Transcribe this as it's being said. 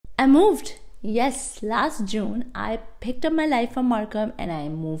I moved. Yes, last June, I picked up my life from Markham and I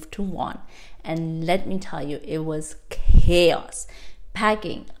moved to Vaughan. And let me tell you, it was chaos.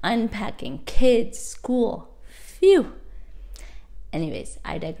 Packing, unpacking, kids, school. Phew. Anyways,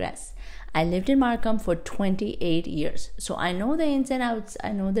 I digress. I lived in Markham for 28 years. So I know the ins and outs,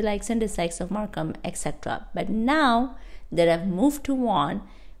 I know the likes and dislikes of Markham, etc. But now that I've moved to Vaughan,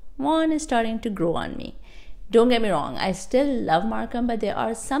 Vaughan is starting to grow on me. Don't get me wrong, I still love Markham, but there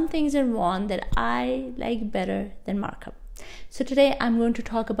are some things in Vaughan that I like better than Markham. So today I'm going to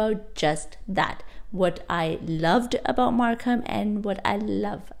talk about just that, what I loved about Markham and what I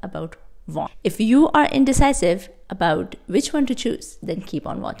love about Vaughan. If you are indecisive about which one to choose, then keep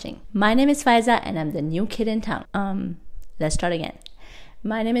on watching. My name is Faiza and I'm the new kid in town. Let's start again.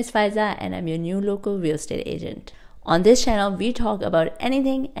 My name is Faiza and I'm your new local real estate agent. On this channel, we talk about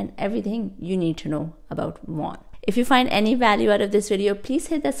anything and everything you need to know about Vaughan. If you find any value out of this video, please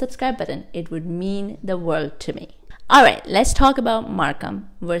hit that subscribe button. It would mean the world to me. Alright, let's talk about Markham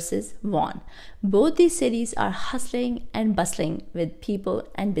versus Vaughan. Both these cities are hustling and bustling with people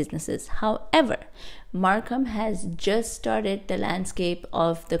and businesses. However, Markham has just started the landscape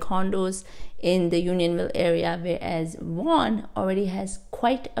of the condos in the Unionville area, whereas Vaughan already has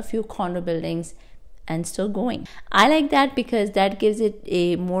quite a few condo buildings and still going. I like that because that gives it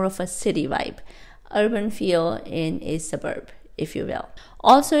a more of a city vibe, urban feel in a suburb, if you will.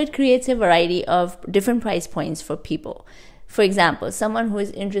 Also, it creates a variety of different price points for people. For example, someone who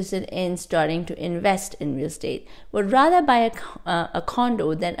is interested in starting to invest in real estate would rather buy a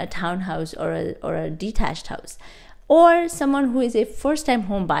condo than a townhouse or a detached house. Or someone who is a first-time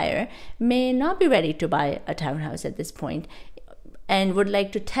home buyer may not be ready to buy a townhouse at this point and would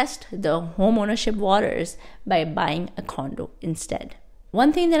like to test the home ownership waters by buying a condo instead.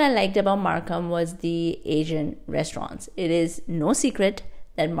 One thing that I liked about Markham was the Asian restaurants. It is no secret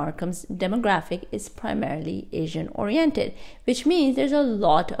that Markham's demographic is primarily Asian oriented, which means there's a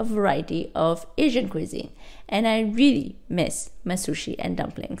lot of variety of Asian cuisine, and I really miss my sushi and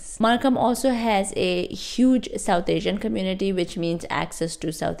dumplings. Markham also has a huge South Asian community, which means access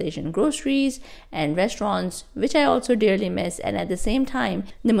to South Asian groceries and restaurants, which I also dearly miss. And at the same time,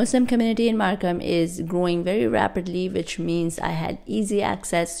 the Muslim community in Markham is growing very rapidly, which means I had easy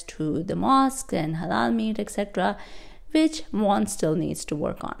access to the mosque and halal meat, etc., which Vaughan still needs to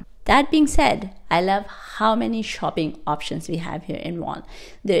work on. That being said, I love how many shopping options we have here in Vaughan.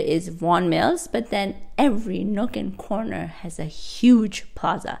 There is Vaughan Mills, but then every nook and corner has a huge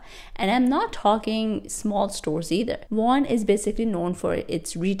plaza. And I'm not talking small stores either. Vaughan is basically known for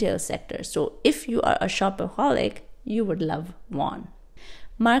its retail sector. So if you are a shopaholic, you would love Vaughan.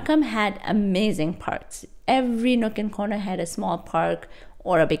 Markham had amazing parks. Every nook and corner had a small park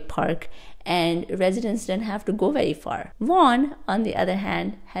or a big park, and residents didn't have to go very far. Vaughan, on the other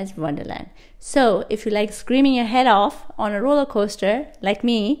hand, has Wonderland. So if you like screaming your head off on a roller coaster like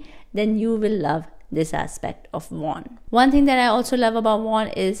me, then you will love this aspect of Vaughan. One thing that I also love about Vaughan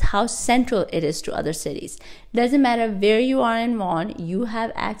is how central it is to other cities. Doesn't matter where you are in Vaughan, you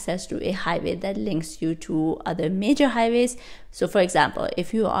have access to a highway that links you to other major highways. So for example,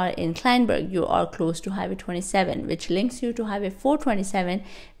 if you are in Kleinburg, you are close to Highway 27, which links you to Highway 427,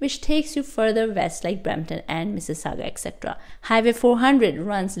 which takes you further west like Brampton and Mississauga, etc. Highway 400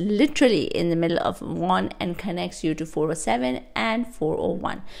 runs literally in the middle of Vaughan and connects you to 407 and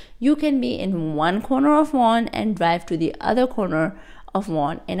 401. You can be in one corner of Vaughan and drive to the other corner of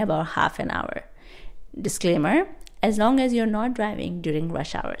Vaughan in about half an hour. Disclaimer, as long as you're not driving during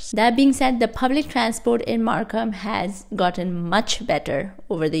rush hours. That being said, the public transport in Markham has gotten much better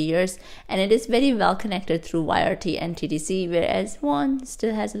over the years, and it is very well connected through YRT and TTC, whereas Vaughan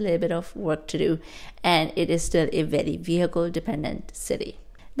still has a little bit of work to do, and it is still a very vehicle-dependent city.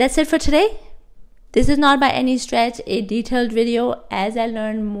 That's it for today. This is not by any stretch a detailed video. As I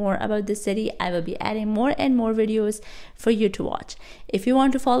learn more about the city, I will be adding more and more videos for you to watch. If you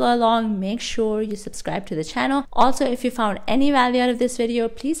want to follow along, make sure you subscribe to the channel. Also, if you found any value out of this video,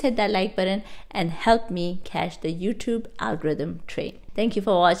 please hit that like button and help me catch the YouTube algorithm train. Thank you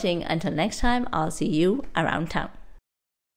for watching. Until next time, I'll see you around town.